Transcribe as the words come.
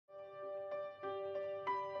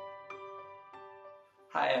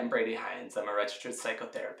Hi, I'm Brady Heyens. I'm a registered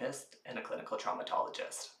psychotherapist and a clinical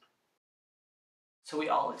traumatologist. So we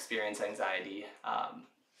all experience anxiety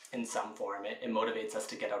in some form. It motivates us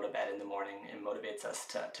to get out of bed in the morning. It motivates us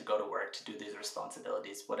to go to work, to do these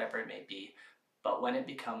responsibilities, whatever it may be. But when it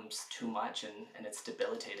becomes too much and it's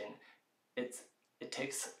debilitating, it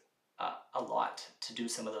takes a lot to do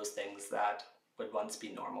some of those things that would once be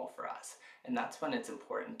normal for us. And that's when it's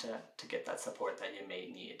important to get that support that you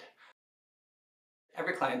may need.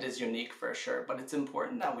 Every client is unique for sure, but it's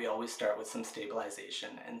important that we always start with some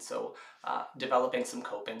stabilization. And so developing some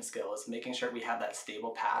coping skills, making sure we have that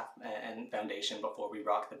stable path and foundation before we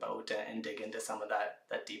rock the boat and dig into some of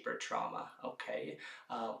that deeper trauma, okay?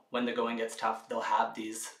 When the going gets tough, they'll have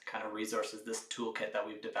these kind of resources, this toolkit that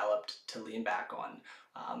we've developed to lean back on,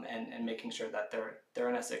 and making sure that they're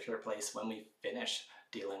in a secure place when we finish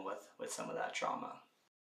dealing with some of that trauma.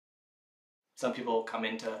 Some people come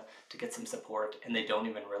in to get some support and they don't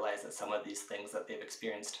even realize that some of these things that they've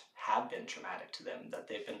experienced have been traumatic to them, that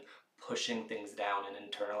they've been pushing things down and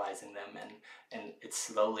internalizing them, and it's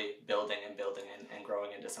slowly building and building and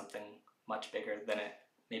growing into something much bigger than it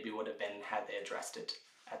maybe would have been had they addressed it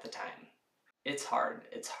at the time. It's hard.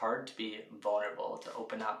 It's hard to be vulnerable, to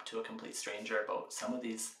open up to a complete stranger about some of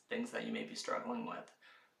these things that you may be struggling with.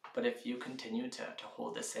 But if you continue to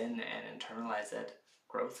hold this in and internalize it,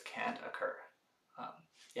 growth can't occur.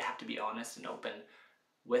 You have to be honest and open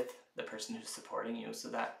with the person who's supporting you so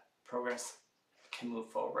that progress can move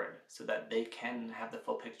forward, so that they can have the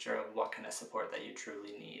full picture of what kind of support that you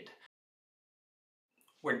truly need.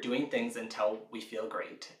 We're doing things until we feel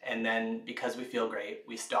great, and then because we feel great,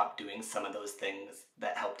 we stop doing some of those things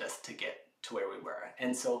that helped us to get to where we were.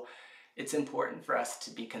 And so it's important for us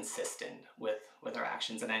to be consistent with our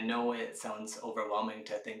actions. And I know it sounds overwhelming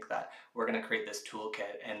to think that we're going to create this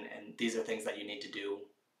toolkit and these are things that you need to do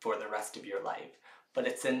for the rest of your life. But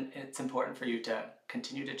it's important for you to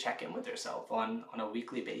continue to check in with yourself on a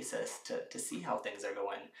weekly basis to see how things are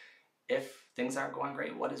going. If things aren't going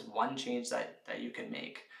great, what is one change that you can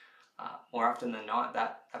make? More often than not,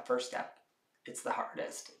 that first step, it's the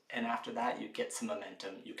hardest. And after that, you get some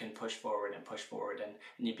momentum. You can push forward and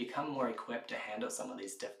you become more equipped to handle some of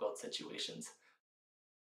these difficult situations.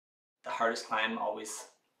 The hardest climb always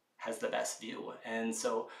has the best view. And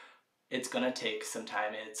so it's going to take some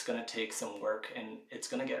time, it's going to take some work, and it's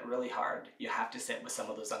going to get really hard. You have to sit with some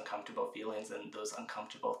of those uncomfortable feelings and those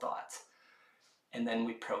uncomfortable thoughts. And then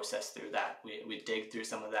we process through that. We dig through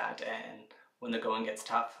some of that, and when the going gets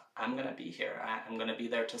tough, I'm going to be here. I'm going to be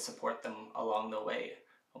there to support them along the way.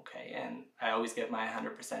 Okay, and I always give my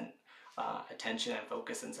 100% attention and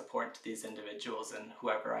focus and support to these individuals and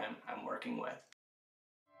whoever I'm working with.